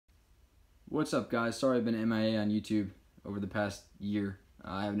What's up, guys? Sorry I've been MIA on YouTube over the past year.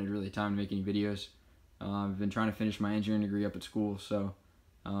 I haven't had really time to make any videos. I've been trying to finish my engineering degree up at school, so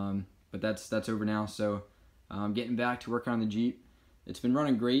but that's over now. So I'm getting back to working on the Jeep. It's been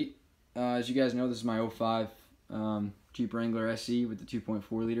running great. As you guys know, this is my 05 Jeep Wrangler SE with the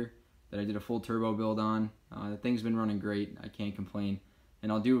 2.4 liter that I did a full turbo build on. The thing's been running great. I can't complain. And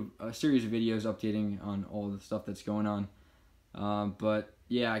I'll do a series of videos updating on all the stuff that's going on. But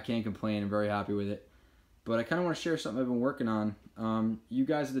yeah, I can't complain. I'm very happy with it. But I kind of want to share something I've been working on. You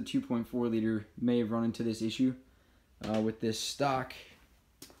guys with the 2.4 liter may have run into this issue with this stock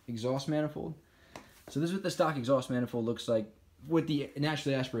exhaust manifold. So this is what the stock exhaust manifold looks like with the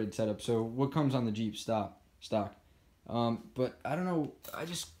naturally aspirated setup. So what comes on the Jeep stock. But I don't know, I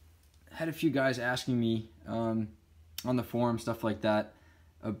just had a few guys asking me on the forum, stuff like that,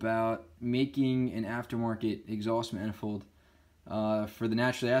 about making an aftermarket exhaust manifold for the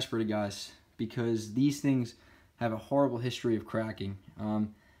naturally aspirated guys, because these things have a horrible history of cracking.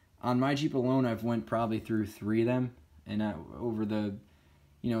 On my Jeep alone, I've went probably through 3 of them, and over the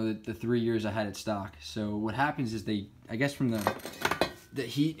 3 years I had it stock. So what happens is I guess from the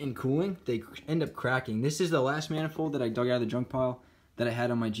heat and cooling, they end up cracking. This is the last manifold that I dug out of the junk pile that I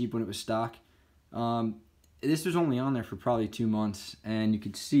had on my Jeep when it was stock. This was only on there for probably 2 months, and you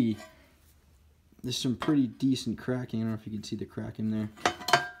could see there's some pretty decent cracking. I don't know if you can see the crack in there.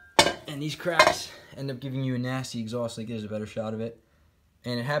 And these cracks end up giving you a nasty exhaust. Like, there's a better shot of it.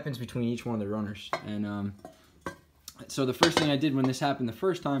 And it happens between each one of the runners. And so the first thing I did when this happened the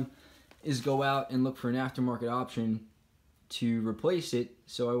first time is go out and look for an aftermarket option to replace it,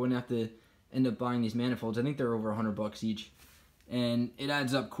 so I wouldn't have to end up buying these manifolds. I think they're over $100 each. And it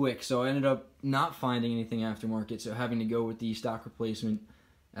adds up quick, so I ended up not finding anything aftermarket, so having to go with the stock replacement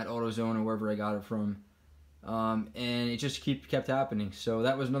at AutoZone or wherever I got it from. And it just kept happening. So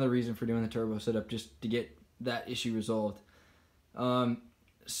that was another reason for doing the turbo setup, just to get that issue resolved.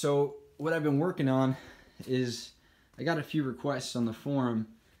 So what I've been working on is I got a few requests on the forum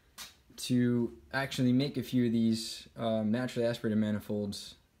to actually make a few of these naturally aspirated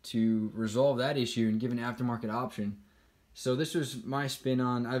manifolds to resolve that issue and give an aftermarket option. So this was my spin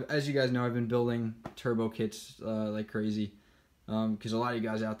on, as you guys know, I've been building turbo kits like crazy, because a lot of you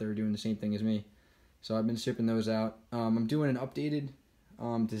guys out there are doing the same thing as me. So I've been shipping those out. I'm doing an updated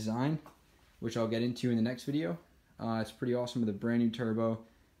design, which I'll get into in the next video. It's pretty awesome with a brand new turbo,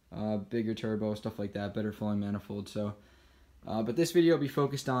 bigger turbo, stuff like that, better flowing manifold. So, but this video will be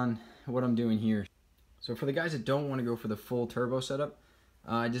focused on what I'm doing here. So for the guys that don't want to go for the full turbo setup,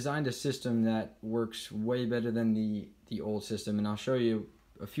 I designed a system that works way better than the old system, and I'll show you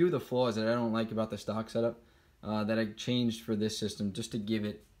a few of the flaws that I don't like about the stock setup that I changed for this system, just to give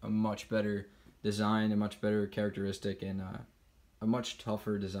it a much better design, a much better characteristic, and a much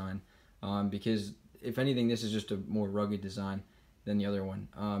tougher design, because if anything, this is just a more rugged design than the other one.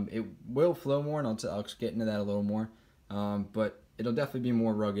 It will flow more, and I'll get into that a little more, but it'll definitely be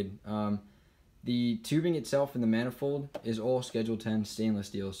more rugged. The tubing itself in the manifold is all Schedule 10 stainless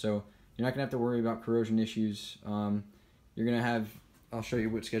steel, so you're not going to have to worry about corrosion issues. You're going to have, I'll show you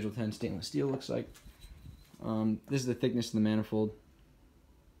what Schedule 10 stainless steel looks like. This is the thickness of the manifold.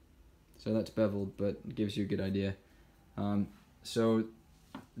 So that's beveled, but it gives you a good idea. So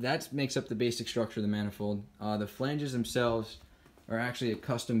that makes up the basic structure of the manifold. The flanges themselves are actually a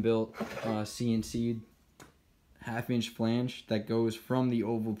custom-built CNC'd half-inch flange that goes from the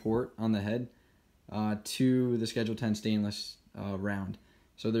oval port on the head to the Schedule 10 stainless round.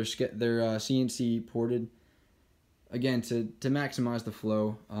 So they're CNC ported, again, to maximize the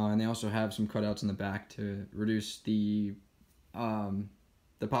flow, and they also have some cutouts in the back to reduce the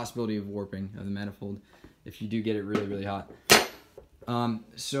possibility of warping of the manifold if you do get it really, really hot.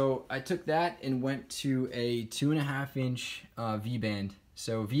 So I took that and went to a 2.5-inch V-band.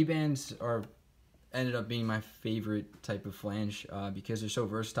 So V-bands ended up being my favorite type of flange because they're so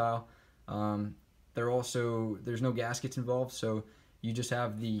versatile. There's no gaskets involved, so you just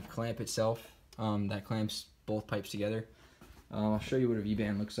have the clamp itself that clamps both pipes together. I'll show you what a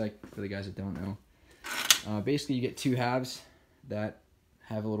V-band looks like for the guys that don't know. Basically, you get 2 halves that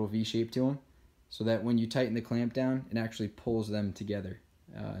have a little V shape to them, so that when you tighten the clamp down, it actually pulls them together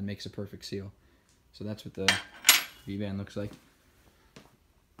and makes a perfect seal. So that's what the V-band looks like.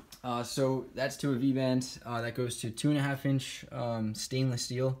 So that's to a V-band. That goes to 2.5-inch stainless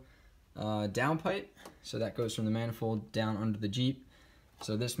steel downpipe. So that goes from the manifold down under the Jeep.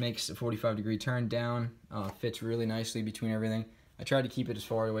 So this makes a 45-degree turn down. Fits really nicely between everything. I tried to keep it as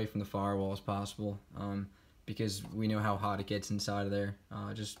far away from the firewall as possible because we know how hot it gets inside of there,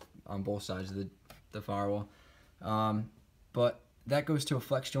 just on both sides of the firewall. But that goes to a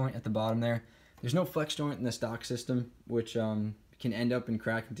flex joint at the bottom there. There's no flex joint in the stock system, which can end up in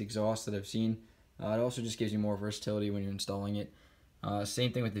cracking the exhaust that I've seen. It also just gives you more versatility when you're installing it.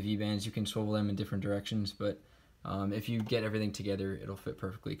 Same thing with the V-bands. You can swivel them in different directions, but if you get everything together, it'll fit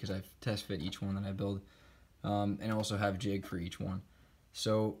perfectly because I've test fit each one that I build, and also have jig for each one.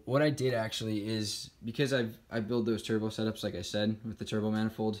 So what I did actually is, because I build those turbo setups, like I said, with the turbo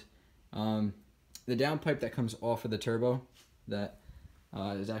manifold, the downpipe that comes off of the turbo, that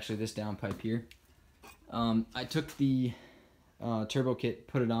is actually this downpipe here. I took the turbo kit,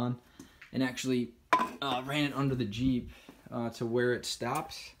 put it on, and actually ran it under the Jeep to where it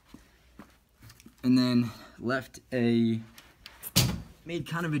stops, and then made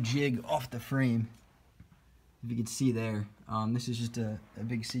kind of a jig off the frame. If you can see there, this is just a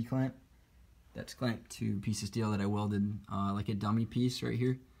big C-clamp that's clamped to a piece of steel that I welded like a dummy piece right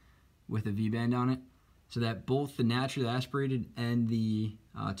here with a V-band on it, so that both the naturally aspirated and the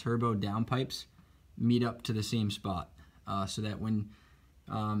turbo downpipes meet up to the same spot, so that when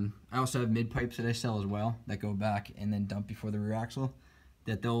I also have mid pipes that I sell as well that go back and then dump before the rear axle,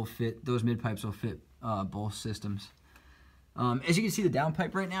 that those mid pipes will fit both systems. As you can see, the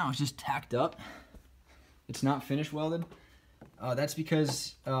downpipe right now is just tacked up. It's not finish welded. That's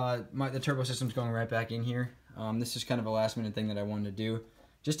because the turbo system's going right back in here. This is kind of a last minute thing that I wanted to do,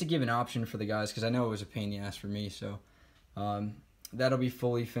 just to give an option for the guys, because I know it was a pain in the ass for me. So that'll be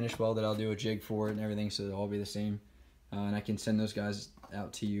fully finish welded. I'll do a jig for it and everything, so they'll all be the same, and I can send those guys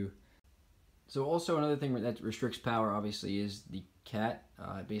out to you. So also another thing that restricts power, obviously, is the cat.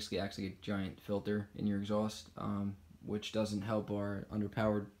 It basically acts like a giant filter in your exhaust, which doesn't help our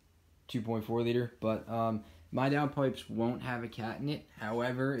underpowered 2.4 liter, but my downpipes won't have a cat in it.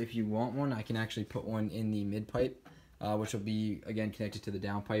 However, if you want one, I can actually put one in the mid pipe, which will be, again, connected to the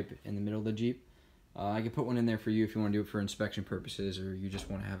downpipe in the middle of the Jeep. I can put one in there for you if you want to do it for inspection purposes, or you just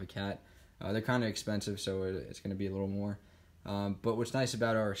want to have a cat. They're kind of expensive, so it's going to be a little more. But what's nice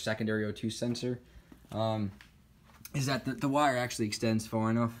about our secondary O2 sensor is that the wire actually extends far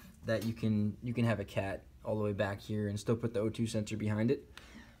enough that you can have a cat all the way back here and still put the O2 sensor behind it.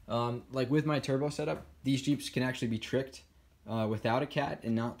 Like with my turbo setup, these Jeeps can actually be tricked without a cat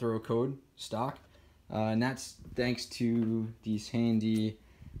and not throw a code stock, and that's thanks to these handy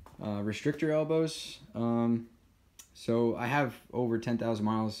restrictor elbows. So I have over 10,000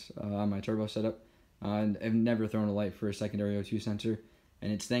 miles on my turbo setup, and I've never thrown a light for a secondary O2 sensor,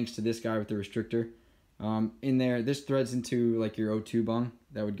 and it's thanks to this guy with the restrictor. In there, this threads into like your O2 bung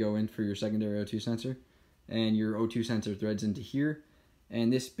that would go in for your secondary O2 sensor, and your O2 sensor threads into here,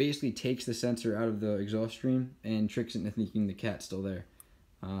 and this basically takes the sensor out of the exhaust stream and tricks it into thinking the cat's still there.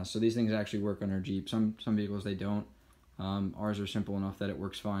 So these things actually work on our Jeep. Some vehicles they don't. Ours are simple enough that it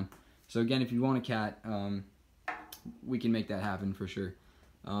works fine. So again, if you want a cat, we can make that happen for sure.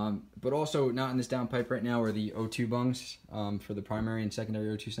 But also not in this downpipe right now are the O2 bungs for the primary and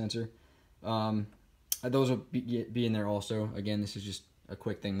secondary O2 sensor. Those will be in there also. Again, this is just a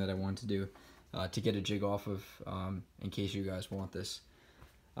quick thing that I wanted to do to get a jig off of in case you guys want this.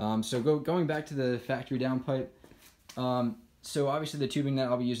 So going back to the factory downpipe. So obviously the tubing that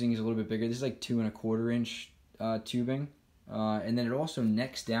I'll be using is a little bit bigger. This is like 2¼ inch tubing, and then it also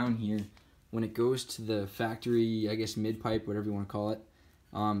necks down here when it goes to the factory, I guess mid pipe, whatever you want to call it.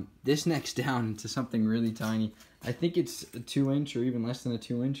 This necks down to something really tiny. I think it's a 2 inch or even less than a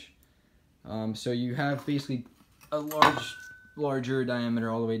 2 inch. So you have basically a larger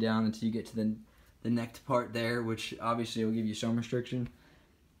diameter all the way down until you get to the necked part there, which obviously will give you some restriction.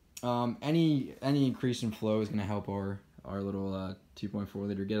 Any increase in flow is going to help our little 2.4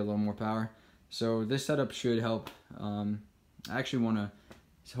 liter get a little more power. So this setup should help. I actually want to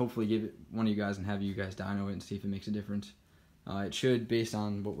hopefully give it one of you guys and have you guys dyno it and see if it makes a difference. It should, based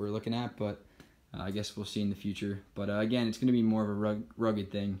on what we're looking at, but I guess we'll see in the future. But again, it's going to be more of a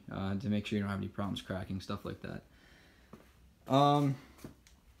rugged thing to make sure you don't have any problems cracking, stuff like that.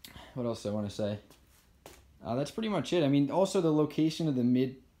 What else do I want to say? That's pretty much it. I mean, also the location of the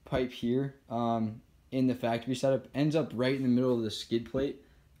mid pipe here in the factory setup ends up right in the middle of the skid plate.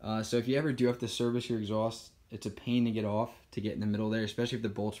 So if you ever do have to service your exhaust, it's a pain to get off, to get in the middle there, especially if the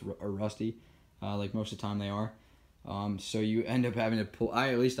bolts are rusty, like most of the time they are. So you end up having to pull,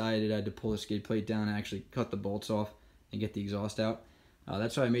 at least I had to pull the skid plate down and actually cut the bolts off and get the exhaust out.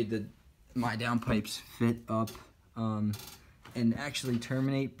 That's why I made my downpipes fit up and actually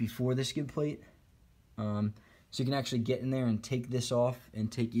terminate before the skid plate. So you can actually get in there and take this off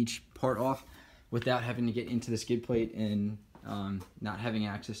and take each part off without having to get into the skid plate and not having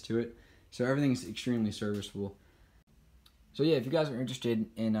access to it. So everything's extremely serviceable. So yeah, if you guys are interested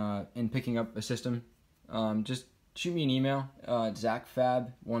in picking up a system, just shoot me an email,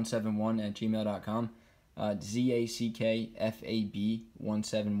 zackfab171@gmail.com,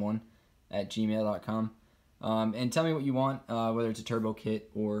 zackfab171@gmail.com. And tell me what you want, whether it's a turbo kit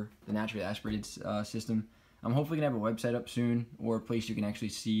or the naturally aspirated system. I'm hopefully going to have a website up soon, or a place you can actually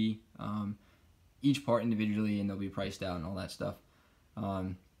see each part individually, and they'll be priced out and all that stuff.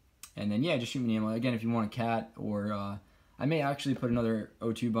 And then, yeah, just shoot me an email. Again, if you want a cat, or I may actually put another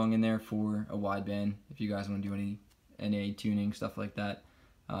O2 bung in there for a wideband if you guys want to do any NA tuning, stuff like that.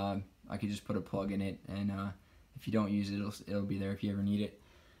 I could just put a plug in it, and if you don't use it, it'll be there if you ever need it.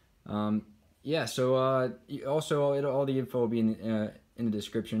 Yeah, so also all the info will be in the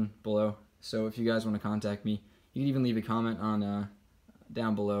description below. So if you guys want to contact me, you can even leave a comment on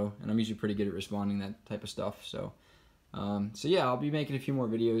down below, and I'm usually pretty good at responding to that type of stuff. So yeah, I'll be making a few more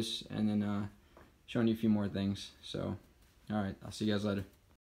videos and then showing you a few more things. So all right, I'll see you guys later.